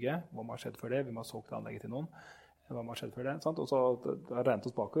vi skal bygge. Hva må ha skjedd før det? Vi må ha solgt anlegget til noen. Hva må ha skjedd før det? Sant? Og så har regnet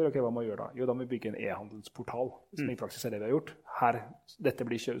oss bakover. Ok, hva må vi gjøre da? Jo, da må vi bygge en e-handelsportal, som i praksis er det vi har gjort. Dette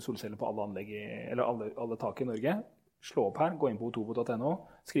blir solceller på alle anlegg, eller alle tak i Norge. Slå opp her, gå inn på otovo.no,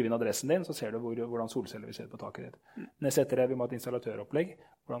 skriv inn adressen din, så ser du hvordan solceller vi ser på taket ditt. Neste etter det, vi må ha et installatøropplegg.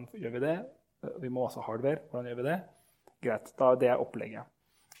 Hvordan gjør vi det? Vi må også ha hardware. Hvordan gjør vi det? Greit, det er opplegget.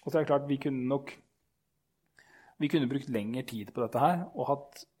 Og så er det klart, vi kunne brukt lengre tid på dette her, og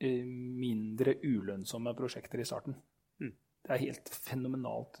hatt mindre ulønnsomme prosjekter i starten. Det er helt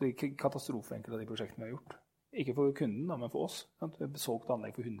fenomenalt. Katastrofe enkelte av de prosjektene vi har gjort. Ikke for kunden, da, men for oss. Vi har solgt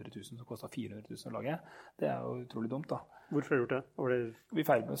anlegg for 100 000 som kostet 400 000 å lage. Det er jo utrolig dumt da. Hvorfor har du gjort det? Vi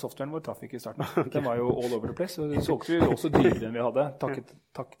feilet med softwaren vår, traff ikke i starten. Okay. Den var jo all over the place, og så solgte vi også dyrere enn vi hadde.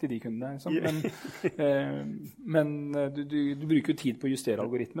 Takk til de kundene. Liksom. Men du bruker jo tid på å justere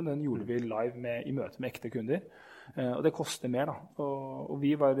algoritmen. Den gjorde vi live i møte med ekte kunder. Og det koster mer da. Og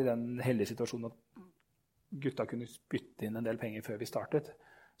vi var i den heldige situasjonen at gutta kunne spytte inn en del penger før vi startet.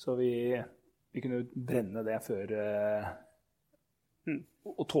 Så vi kunne brenne det før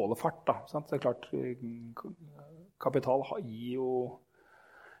og tåle fart da, sant? Det er klart kapital gir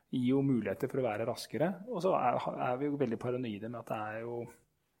jo muligheter for å være raskere, og så er vi jo veldig paranoide med at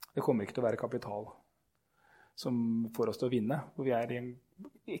det kommer ikke til å være kapital som får oss til å vinne. For vi i en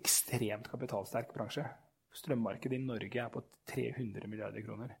ekstremt kapitalsterk bransje. Strømmarkedet i Norge på 300 milliarder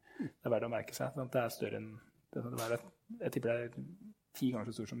kroner. Det verdt å merke seg. Det større enn, jeg tipper det 10 ganger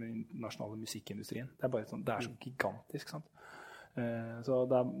så stort som den internasjonale musikkindustrien. Det så gigantisk, sant? Så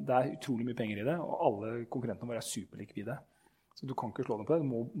det utrolig mye penger i det, og alle konkurrentene våre superlikvide. Så du kan ikke slå dem på det,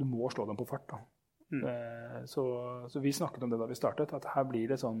 du må slå dem på fart. Da. Så vi snakket om det da vi startet, at her blir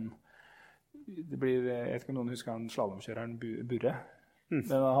det sånn, jeg vet ikke om noen husker han slalomkjøreren Burre, men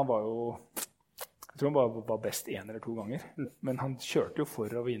han var jo, jeg tror han var best 1 eller 2 ganger, men han kjørte jo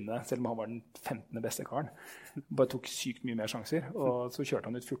for å vinne, selv om han var den 15. beste karen. Bare tok sykt mye mer sjanser, og så kjørte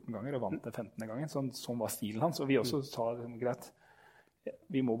han ut 14 ganger og vant det 15. gangen. Sånn var stilen hans, og vi også sa greit,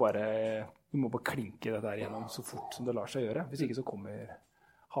 vi må bare klinke dette her gjennom så fort som det lar seg gjøre. Hvis ikke så kommer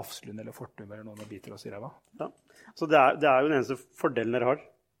Hafslund eller Fortum eller noen og biter oss i ræva. Ja. Så det jo den eneste fordelen dere har,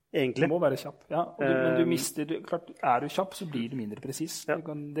 egentlig. Du må være kjapp, ja. Men du mister, klart, du kjapp, så blir du mindre presis. Ja.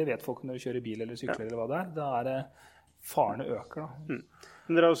 Det vet folk når du kjører bil eller sykler eller hva det er. Da det farene øker, da.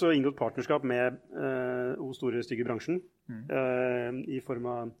 Men dere har også inngått partnerskap med store stygge bransjen i form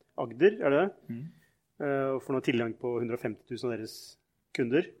av Agder, det? Og får nå tilgang på 150 000 av deres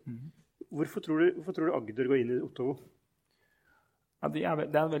kunder. Hvorfor tror du Agder går inn i Otovo? Ja,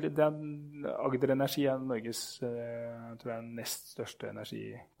 Agder Energi Norges tror jeg, nest største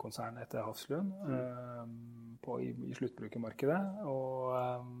energikonsern etter Hafslund i sluttbrukermarkedet. Og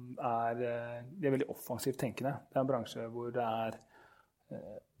de veldig offensivt tenkende. Det en bransje hvor det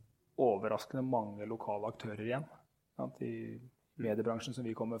overraskende mange lokale aktører igjen. I mediebransjen som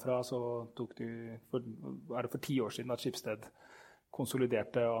vi kommer fra, så tok det for 10 år siden at Schibsted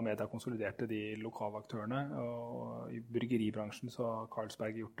konsoliderte, og Amedia konsoliderte de lokale aktørene. Og i bryggeribransjen så har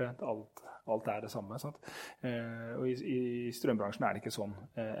Carlsberg gjort det. Alt det samme. Sant? Og i strømbransjen det ikke sånn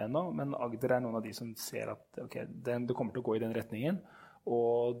ennå, men Agder noen av de som ser at okay, det kommer til å gå i den retningen.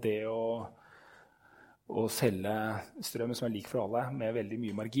 Og det å selge strøm som lik for alle med veldig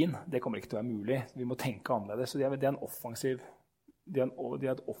mye margin, det kommer ikke til å være mulig. Vi må tenke annerledes. Så det en offensiv de har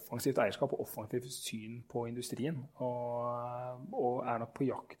et offensivt eierskap og offensivt syn på industrien, og nok på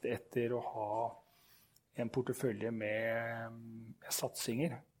jakt etter å ha en portefølje med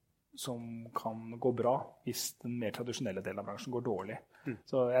satsinger som kan gå bra hvis den mer tradisjonelle delen av bransjen går dårlig.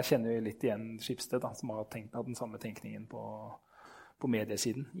 Så jeg kjenner jo litt igjen Schibsted, som har hatt den samme tenkningen på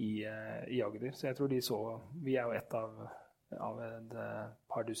mediesiden i Agder. Så jeg tror vi jo et av et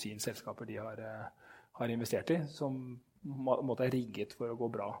par dusin selskaper de har investert i, som måtte rigget for å gå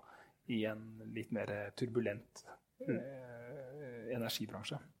bra i en litt mer turbulent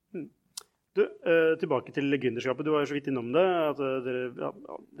energibransje. Tilbake til gründerskapet. Du var jo så vidt innom det, at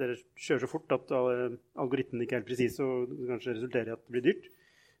dere kjører så fort at algoritmen ikke helt presis, og det kanskje resulterer i at det blir dyrt.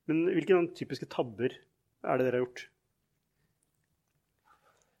 Men hvilke typiske tabber det dere har gjort?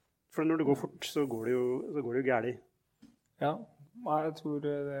 For når det går fort, så går det jo gærlig. Ja. Jeg tror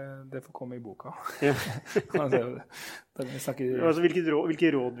det får komme i boka. Ja.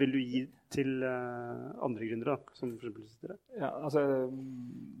 Hvilke råd vil du gi til andre gründere, som for eksempel dere? Ja, altså,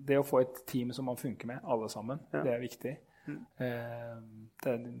 det å få et team som man funker med, alle sammen, det viktig.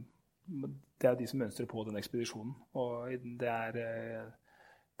 Det de som mønstrer på den ekspedisjonen. Og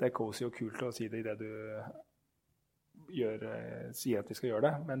det cozy og kult å si det i det du sier at vi skal gjøre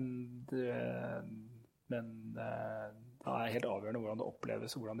det, men det helt avgjørende hvordan det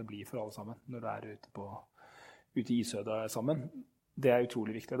oppleves og hvordan det blir for alle sammen når du ute i Isøda sammen. Det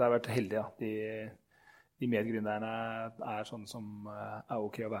utrolig viktig, og det har vært heldig. De medgründerne sånn som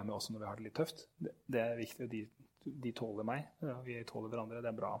ok å være med også når vi har det litt tøft. Det viktig, og de tåler meg, og vi tåler hverandre.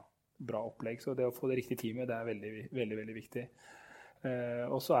 Det bra opplegg, så det å få det riktige teamet, det veldig, veldig, veldig viktig.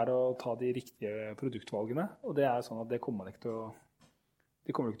 Og så det å ta de riktige produktvalgene, og det sånn at det kommer man ikke til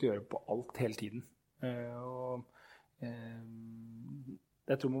å gjøre på alt hele tiden.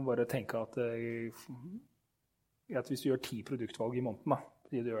 Jeg tror man bare tenker at hvis du gjør 10 produktvalg i måneden,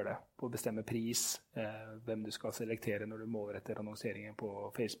 fordi du gjør det på å bestemme pris, hvem du skal selektere når du målretter annonseringen på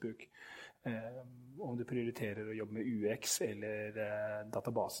Facebook, om du prioriterer å jobbe med UX eller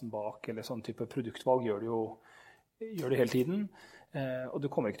databasen bak, eller sånn type produktvalg gjør du hele tiden, og du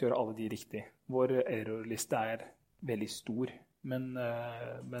kommer ikke til å gjøre alle de riktig. Vår errorliste veldig stor. Men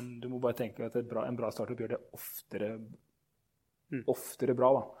du må bare tenke at en bra startup gjør det oftere bra.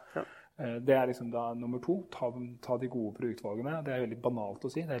 Da. Ja. Det liksom da nummer 2. Ta de gode produktvalgene. Det veldig banalt å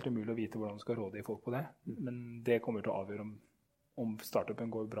si. Det helt umulig å vite hvordan du skal råde i folk på det. Men det kommer til å avgjøre om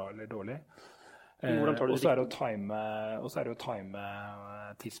startupen går bra eller dårlig. Og så det å time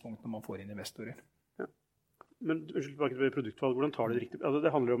tidspunkt når man får inn investorer. Ja. Men tilbake til produktvalg. Hvordan tar du det riktig? Altså,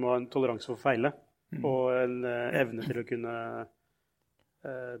 det handler om å ha en toleranse for å feile. og en evne til å kunne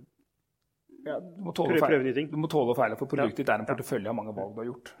du må prøve nye ting. Du må tåle å feile, for produktet ditt en portefølje av mange valg du har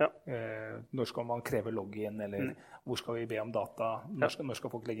gjort. Ja. Når skal man kreve login, eller hvor skal vi be om data? Når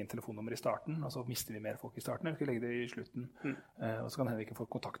skal folk legge inn telefonnummer i starten? Altså mister vi mer folk i starten, eller skal vi legge det i slutten? Og så kan hende vi ikke få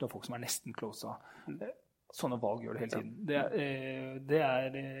kontakt med folk som nesten closa. Sånne valg gjør det hele tiden. Det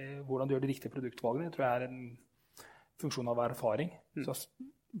hvordan du gjør de riktige produktvalgene, tror jeg en funksjon av erfaring. Så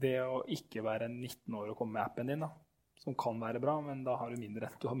det å ikke være 19 år og komme med appen din, som kan være bra, men da har du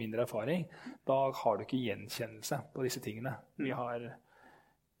har mindre erfaring. Da har du ikke gjenkjennelse på disse tingene. Jeg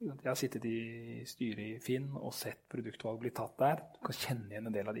har sittet i styret i Finn og sett produktvalg bli tatt der. Du kan kjenne igjen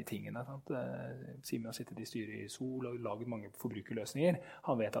en del av de tingene. Simen har sittet i styret i Sol og laget mange forbrukerløsninger.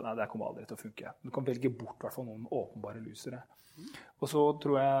 Han vet at det kommer aldri til å funke. Du kan velge bort i hvert fall noen åpenbare lusere. Og så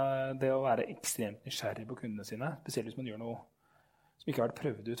tror jeg det å være ekstremt nysgjerrig på kundene sine, spesielt hvis man gjør noe som ikke har vært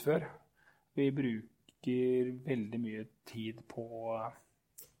prøvd ut før. Vi bruker veldig mye tid på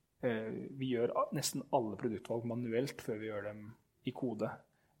vi gjør nesten alle produktvalg manuelt før vi gjør dem i kode.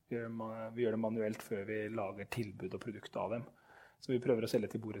 Vi gjør dem manuelt før vi lager tilbud og produkt av dem. Så vi prøver å selge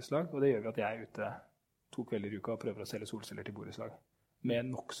til borettslag, og det gjør vi at jeg ute 2 kvelder i uka og prøver å selge solceller til borettslag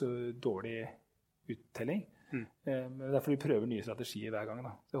med nok så dårlig uttelling. Derfor vi prøver nye strategier hver gang.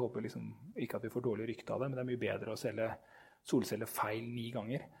 Så jeg håper ikke at vi får dårlig rykte av det, men det er mye bedre å selge solceller feil 9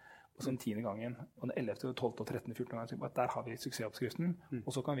 ganger. Og så den 10. gangen, og den 11., 12., 13., 14. gangen, der har vi suksessoppskriften,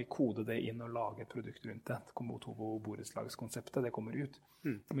 og så kan vi kode det inn og lage et produkt rundt det. Det kommer Otovo borettslagskonseptet, det kommer ut.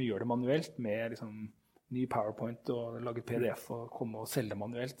 Vi gjør det manuelt med ny PowerPoint og lage PDF og komme og selge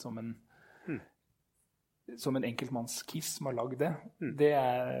manuelt som en enkeltmannskiss som har lagd det. Vi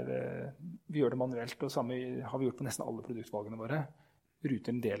gjør det manuelt, og samme har vi gjort på nesten alle produktvalgene våre.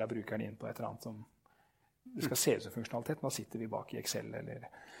 Ruter en del av brukeren inn på et eller annet som det skal se ut som funksjonalitet. Nå sitter vi bak i Excel, eller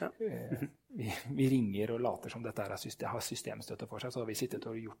vi ringer og later som dette har systemstøtte for seg, så har vi sittet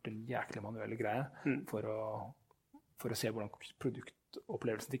og gjort en jæklig manuelle greie for å se hvordan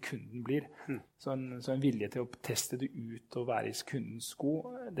produktopplevelsen til kunden blir. Så en vilje til å teste det ut og være i kundens sko,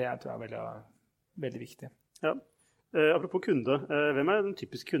 det tror jeg er veldig, veldig viktig. Ja. Apropos kunde, hvem den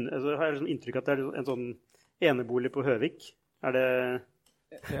typiske kunde? Altså, har jeg inntrykk at det en sånn enebolig på Høvik? Det...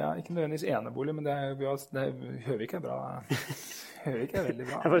 Ja, ikke nødvendigvis enebolig, men Høvik bra. Høvik veldig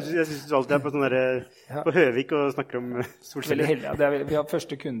bra. Jeg synes du alltid på, på Høvik og snakker om solceller. Veldig heldig.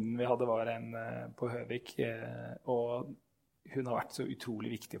 Første kunden vi hadde var en på Høvik, og hun har vært så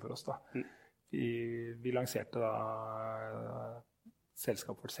utrolig viktig for oss. Vi lanserte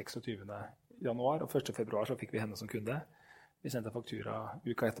selskapet vårt 26. januar, og 1. februar så fikk vi henne som kunde. Vi sendte faktura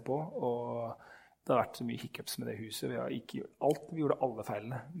uka etterpå, og det har vært så mye hiccups med det huset. Vi gjorde alle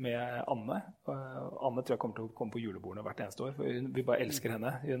feilene med Anne. Anne tror jeg kommer til å komme på julebordene hvert eneste år, for vi bare elsker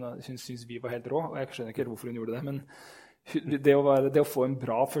henne. Hun synes vi var helt rå, og jeg skjønner ikke hvorfor hun gjorde det, men det å få en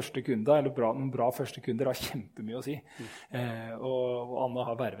bra første kunde, eller noen bra første kunder, har kjempemye å si. Og Anne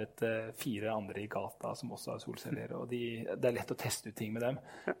har vervet 4 andre i gata som også har solceller, og det er lett å teste ut ting med dem.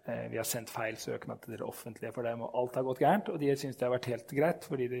 Vi har sendt feil søknad til det offentlige for dem, og alt har gått gærent, og de synes det har vært helt greit,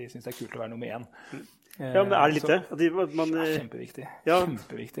 fordi de synes det er kult å være nummer 1. Ja, men det litt det? Kjempeviktig. Ja,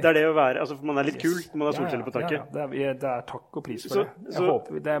 kjempeviktig. Det det å være, for man litt kul når man har solceller på taket. Ja, det er takk og pris for det. Jeg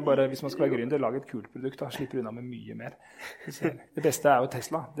håper, det bare, hvis man skal være gründer, lage et kult produkt, da slipper unna med mye mer. Det beste jo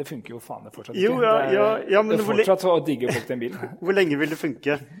Tesla. Det funker jo faen det fortsatt ikke. Men det fortsatt så digger folk den bilen. Hvor lenge vil det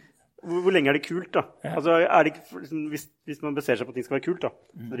funke? Hvor lenge det kult da? Ja. Altså, det ikke, hvis man baserer seg på at ting skal være kult da,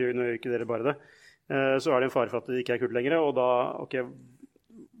 nå gjør ikke dere bare det, så det en fare for at det ikke kult lenger, og da,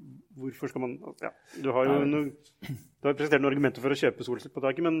 hvorfor skal man... Ja, du har jo du har presentert noen argumenter for å kjøpe solceller på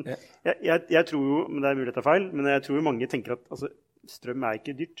taket, men jeg tror jo, men det mulig å ta feil, men jeg tror jo mange tenker at strøm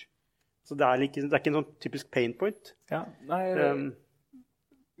ikke dyrt. Så det ikke en sånn typisk pain point. Ja, nei,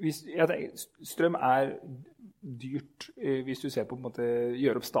 strøm dyrt hvis du ser på en måte,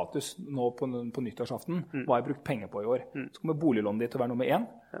 gjør opp status nå på nyttårsaften. Hva har jeg brukt penger på i år? Så kommer boliglånet ditt til å være nummer 1,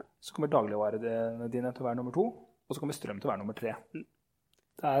 så kommer dagligvarene dine til å være nummer 2, og så kommer strøm til å være nummer 3.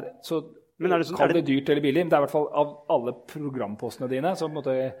 Så kall det dyrt eller billig, men det i hvert fall av alle programpostene dine, så på en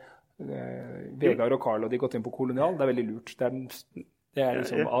måte Vegard og Carl og de gått inn på Kolonial, det veldig lurt. Det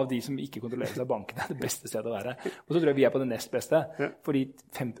liksom av de som ikke kontrolleres av bankene, det beste stedet å være. Og så tror jeg vi på det nest beste, fordi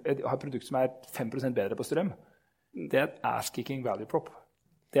har et produkt som 5% bedre på strøm. Det et ass-kicking value prop.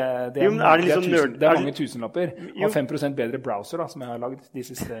 Det er mange tusenlapper. Og 5% bedre browser da, som jeg har laget i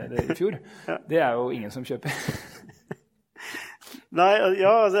fjor. Det jo ingen som kjøper. Nei,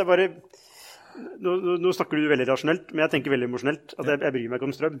 jeg bare... Nå snakker du veldig rasjonelt, men jeg tenker veldig emosjonelt. Jeg bryr meg ikke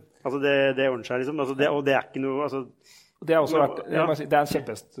om strøm. Det ordner seg liksom. Og det ikke noe... Det har også vært, det en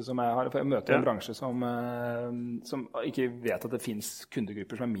kjepphest som jeg har. For jeg møter en bransje som ikke vet at det finnes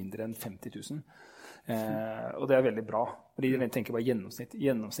kundegrupper som mindre enn 50 000. Og det veldig bra. Fordi de tenker bare gjennomsnitt. I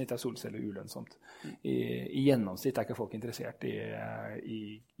gjennomsnitt solceller ulønnsomt. I gjennomsnitt ikke folk interessert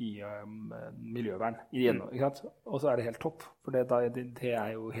i miljøvern. Og så det helt topp, for det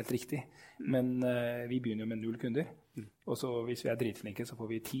jo helt riktig. Men vi begynner jo med 0 kunder. Og så hvis vi dritflinke, så får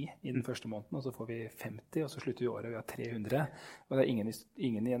vi 10 i den første måneden, og så får vi 50, og så slutter vi året, vi har 300. Og det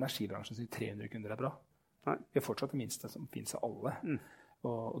ingen i energibransjen som sier 300 kunder bra. Nei. Vi har fortsatt det minste som finnes av alle.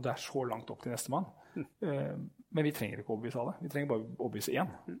 Og det så langt opp til neste mann. Men vi trenger ikke overbevise alle. Vi trenger bare overbevise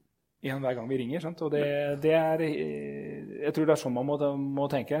én. En hver gang vi ringer. Sant? Og det jeg tror det sånn man må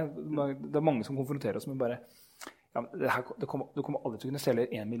tenke. Det mange som konfronterer oss med bare du kommer aldri til å kunne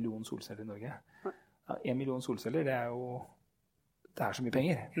selge 1 million solceller i Norge. 1 million solceller, det så mye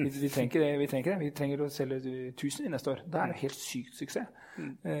penger. Vi trenger det. Vi trenger å selge 1000 i neste år. Det jo helt sykt suksess.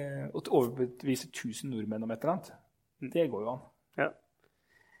 Å overbevise 1000 nordmenn om et eller annet, det går jo an. Ja.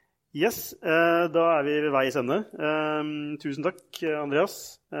 Yes, da vi ved veis ende. Tusen takk, Andreas.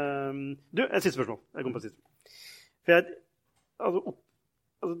 Et siste spørsmål. Jeg kommer på et siste. For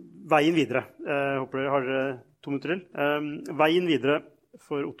veien videre. Jeg håper dere har 2 minutter til. Veien videre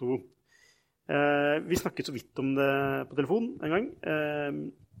for Otovo. Vi snakket så vidt om det på telefon en gang.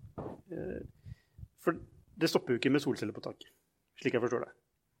 For det stopper jo ikke med solceller på tak, slik jeg forstår det.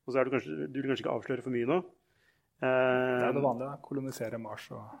 Og så du vil kanskje ikke avsløre for mye nå. Det det vanlige, kolonisere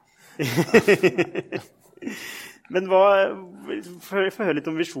Mars og... Men få høre litt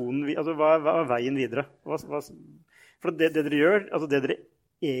om visjonen, altså hva veien videre? For det dere gjør, altså det dere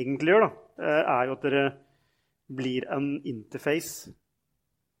egentlig gjør da, jo at dere blir en interface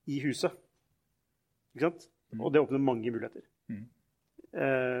i huset. Ikke sant? Og det åpner mange muligheter.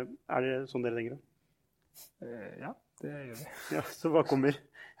 Det sånn dere tenker det? Ja, det gjør vi. Ja, så hva kommer?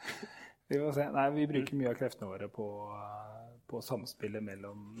 Vi må se. Nei, vi bruker mye av kreftene våre på samspillet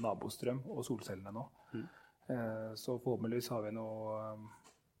mellom nabostrøm og solcellene nå. Så forhåpentligvis har vi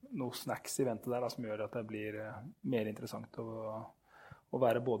noe snacks i vente der som gjør at det blir mer interessant å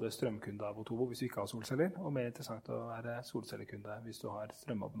være både strømkunde av Otovo hvis du ikke har solceller, og mer interessant å være solcellekunde hvis du har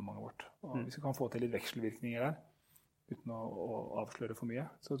strømabonnementet vårt. Og hvis vi kan få til litt vekselvirkninger der, uten å avsløre for mye,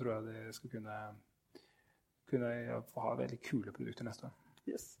 så tror jeg det skal kunne ha veldig kule produkter neste år.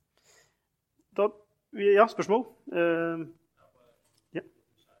 Yes. Spørsmål? Ja.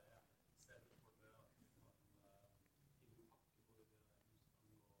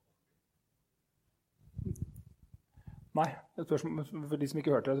 Nei, for de som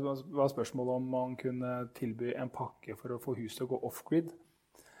ikke hørte det, var spørsmålet om man kunne tilby en pakke for å få huset til å gå off-grid.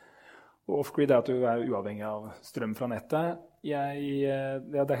 Og off-grid at du uavhengig av strøm fra nettet.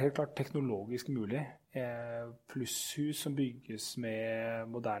 Det helt klart teknologisk mulig. Plusshus som bygges med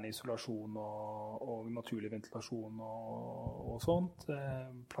moderne isolasjon og naturlig ventilasjon og sånt,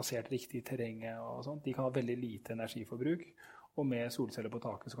 plassert riktig i terrenget og sånt, de kan ha veldig lite energiforbruk. Og med solceller på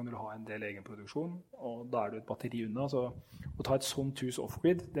taket så kan du ha en del egenproduksjon, og da du et batteri unna. Så å ta et sånt hus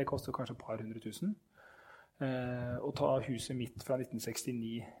off-grid, det koster kanskje et par 100 000. Å ta huset mitt fra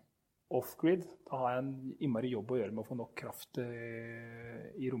 1969 off-grid, da har jeg en innmari jobb å gjøre med å få nok kraft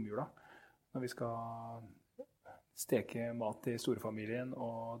i romjula. Når vi skal steke mat i storefamilien,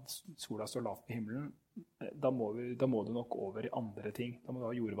 og sola står lavt på himmelen, da må du nok over i andre ting. Da må du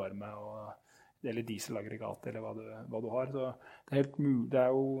ha jordvarme eller dieselaggregat, eller hva du har. Så det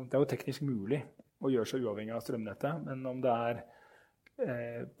jo teknisk mulig å gjøre seg uavhengig av strømnettet, men om det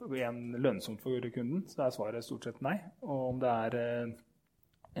lønnsomt for kunden, så svaret stort sett nei. Og om det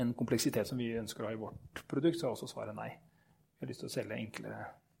en kompleksitet som vi ønsker å ha i vårt produkt, så også svaret nei. Vi har lyst til å selge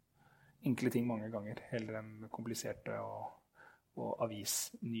enkle ting mange ganger, heller enn kompliserte og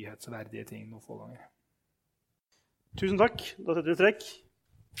nyhetsverdige ting noen få ganger. Tusen takk. Da setter vi trekk.